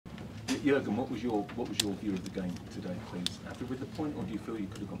Jurgen, what was your view of the game today, please? Happy with the point, or do you feel you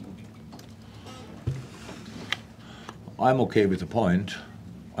could have got more? I'm okay with the point.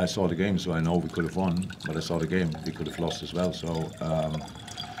 I saw the game, so I know we could have won, but I saw the game, we could have lost as well, so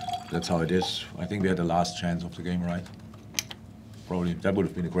that's how it is. I think we had the last chance of the game, right? Probably, that would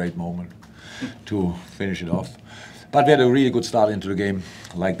have been a great moment to finish it off. But we had a really good start into the game,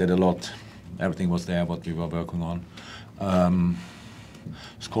 I liked that a lot. Everything was there, what we were working on.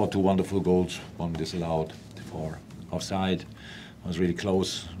 Scored 2 wonderful goals, 1 disallowed for offside. Was really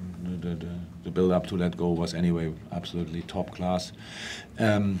close. The build-up to that goal was anyway absolutely top class.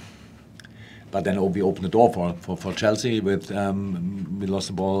 But then we opened the door for Chelsea. With we lost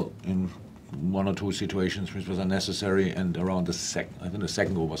the ball in 1 or 2 situations, which was unnecessary. And around the second, I think the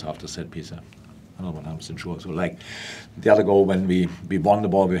second goal was after set piece. I'm not 100% sure. So like the other goal, when we won the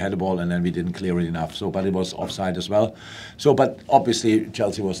ball, we had the ball, and then we didn't clear it enough. So, but it was offside as well. So, but obviously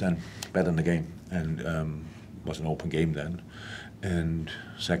Chelsea was then better in the game, and was an open game then. And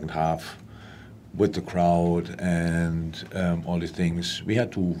second half, with the crowd and all these things, we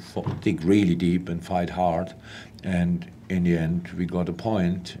had to dig really deep and fight hard. And in the end, we got a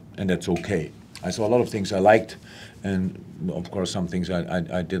point, and that's okay. I saw a lot of things I liked, and of course some things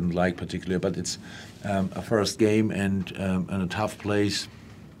I didn't like particularly. But it's a first game and a tough place,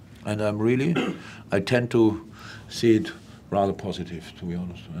 and I tend to see it rather positive, to be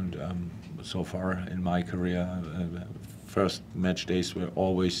honest. And so far in my career, first match days were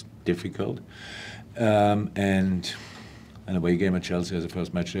always difficult, and an away game at Chelsea as a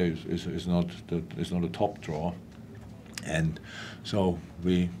first match day is not a top draw, and so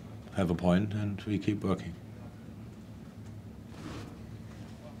we have a point and we keep working.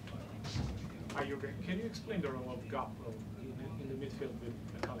 Hi Jurgen, can you explain the role of Gakpo in the midfield with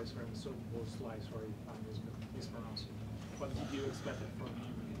Caicedo and Szobozlai? Sorry if I'm mispronouncing. What did you expect from him?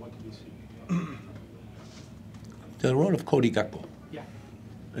 What did you see? The role of Cody Gakpo. Yeah.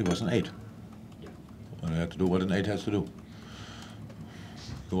 It was an 8. Yeah. And I had to do what an 8 has to do.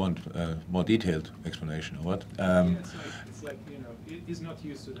 You want a more detailed explanation or what? Yeah, it's like you know, he's not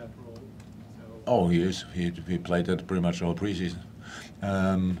used to that role. So. Oh, he is. He played that pretty much all preseason.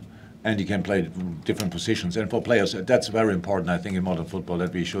 And he can play different positions. And for players, that's very important, I think, in modern football,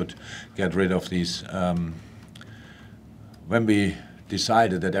 that we should get rid of these. When we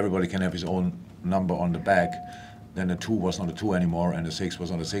decided that everybody can have his own number on the back, then the 2 was not a 2 anymore, and the 6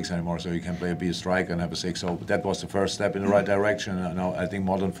 was not a 6 anymore, so you can be a striker and have a 6. So that was the first step in the right direction. Now I think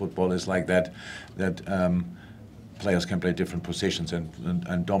modern football is like that players can play different positions, and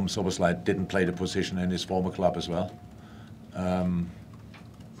Szobozlai didn't play the position in his former club as well.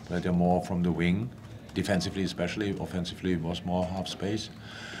 Played more from the wing, defensively especially. Offensively was more half space.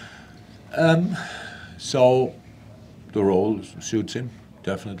 So the role suits him.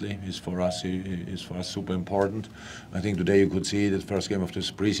 Definitely, is for us super important. I think today you could see the first game of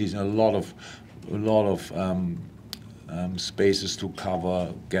this preseason, a lot of spaces to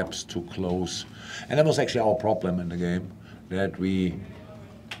cover, gaps to close, and that was actually our problem in the game, that we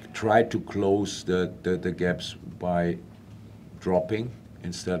tried to close the gaps by dropping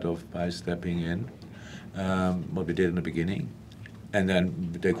instead of by stepping in, what we did in the beginning. And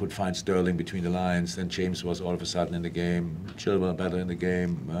then they could find Sterling between the lines. Then James was all of a sudden in the game. Chilwell better in the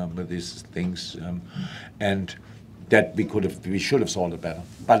game with these things, and that we should have solved it better.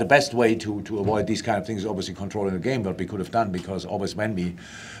 But the best way to avoid these kind of things is obviously controlling the game. What we could have done, because always when we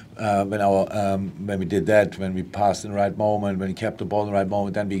did that, when we passed in the right moment, when we kept the ball in the right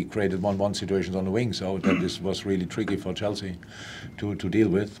moment, then we created 1-1 situations on the wing. So that this was really tricky for Chelsea to deal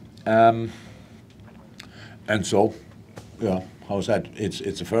with, and so yeah. How's that?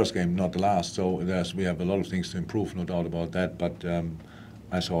 It's the first game, not the last. So we have a lot of things to improve, no doubt about that. But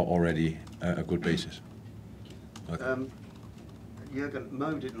I saw already a good basis. Okay. Jurgen,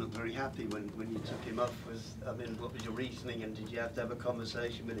 Mo didn't look very happy when you took him off. What was your reasoning, and did you have to have a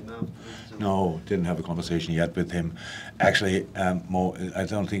conversation with him afterwards? No, didn't have a conversation yet with him. Actually, Mo, I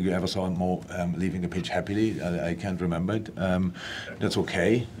don't think you ever saw Mo leaving the pitch happily. I can't remember it. That's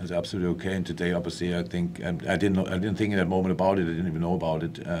okay. That's absolutely okay. And today, obviously, I think I didn't think in that moment about it. I didn't even know about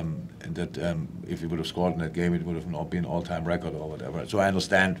it. That if he would have scored in that game, it would have not been all-time record or whatever. So I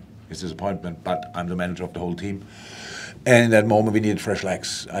understand his disappointment, but I'm the manager of the whole team. And in that moment, we needed fresh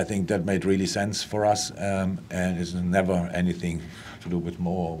legs. I think that made really sense for us, and it's never anything to do with Mo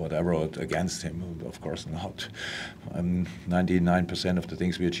or whatever, or against him. Of course not. 99% of the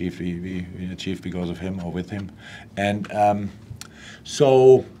things we achieved, we achieved because of him or with him. And and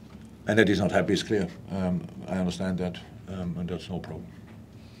that he's not happy is clear. I understand that, and that's no problem.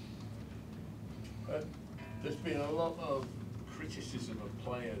 There's been a lot of criticism of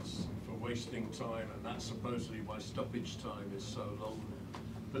players for wasting time, and that's supposedly why stoppage time is so long.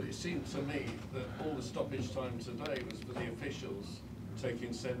 But it seemed to me that all the stoppage time today was for the officials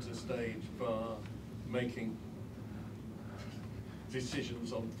taking centre stage, VAR, making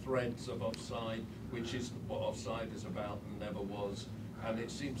decisions on threads of offside, which is what offside is about and never was. And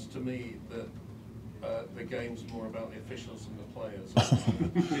it seems to me that the game's more about the officials than the players.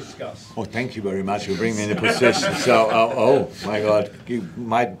 Discuss. Oh, thank you very much. You bring me in a position. So, oh my God, you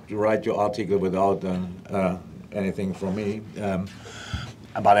might write your article without anything from me.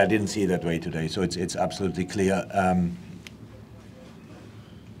 But I didn't see it that way today, so it's absolutely clear.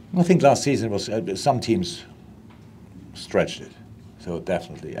 I think last season was some teams stretched it, so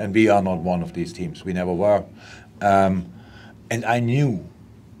definitely. And we are not one of these teams. We never were. And I knew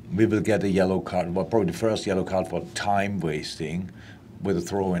we will get a yellow card, well, probably the first yellow card for time wasting with a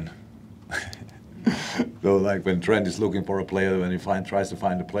throw-in. So like when Trent is looking for a player, when he tries to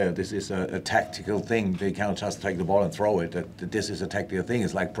find a player, this is a tactical thing. They cannot just take the ball and throw it. This is a tactical thing.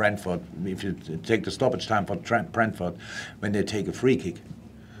 It's like Brentford. If you take the stoppage time for Brentford, when they take a free kick,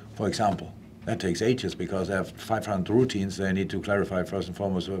 for example, that takes ages because they have 500 routines. They need to clarify first and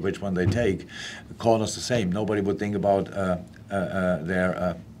foremost which one they take. The corner's the same. Nobody would think about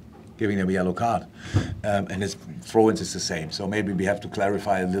their giving them a yellow card. And his throw-ins is the same. So maybe we have to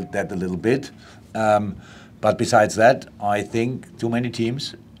clarify that a little bit. But besides that, I think too many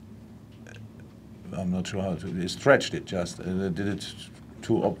teams, I'm not sure how to, they stretched it just, they did it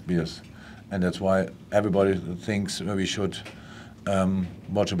too obvious. And that's why everybody thinks we should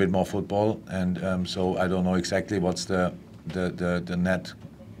watch a bit more football. And so I don't know exactly what's the net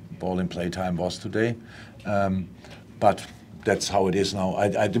ball in play time was today. But that's how it is now.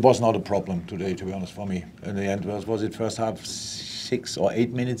 It was not a problem today, to be honest, for me. In the end, was it first half 6 or 8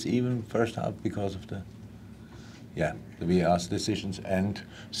 minutes even, first half, because of the VAR's decisions, and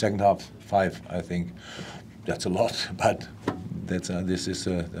second half 5, I think. That's a lot, but this is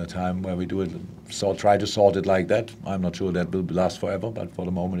a time where we do it, try to sort it like that. I'm not sure that will last forever, but for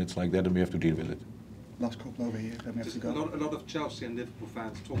the moment it's like that and we have to deal with it. Last couple over here, then we have to go. A lot of Chelsea and Liverpool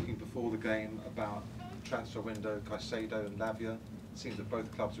fans talking before the game about transfer window, Caicedo and Lavia. It seems that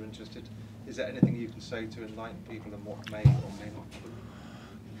both clubs are interested. Is there anything you can say to enlighten people on what may or may not happen?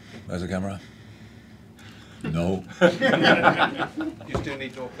 Where's the camera? No. You still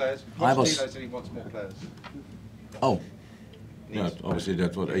need more players? Pochettino said he wants more players. Oh. Yeah, obviously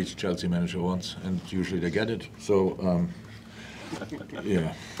that's what each Chelsea manager wants, and usually they get it. So,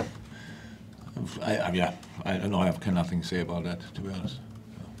 yeah. I don't know, I have nothing to say about that, to be honest.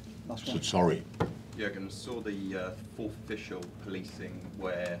 So, sorry. Jurgen, saw the fourth official policing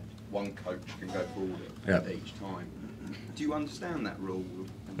where one coach can go forward each time. Do you understand that rule?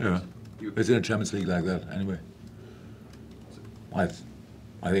 Yeah, it's in the Champions League like that anyway. I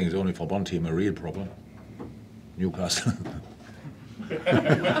think it's only for one team a real problem. Newcastle.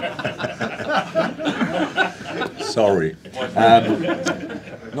 Sorry.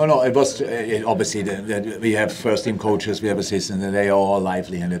 No, it was obviously we have first team coaches, we have assistants, and they are all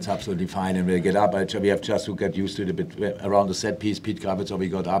lively, and it's absolutely fine. And we get up. We have just to get used to it a bit around the set piece. Pete Gravitz, so we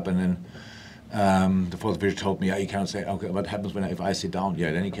got up, and then the fourth official told me, you can't say, okay, what happens if I sit down?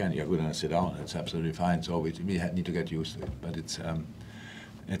 Yeah, then you can. Yeah, good, then I sit down. It's absolutely fine. So we need to get used to it, but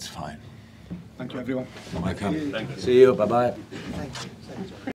it's fine. Thank you, everyone. Welcome. Thank you. See you. Bye bye. Thank you.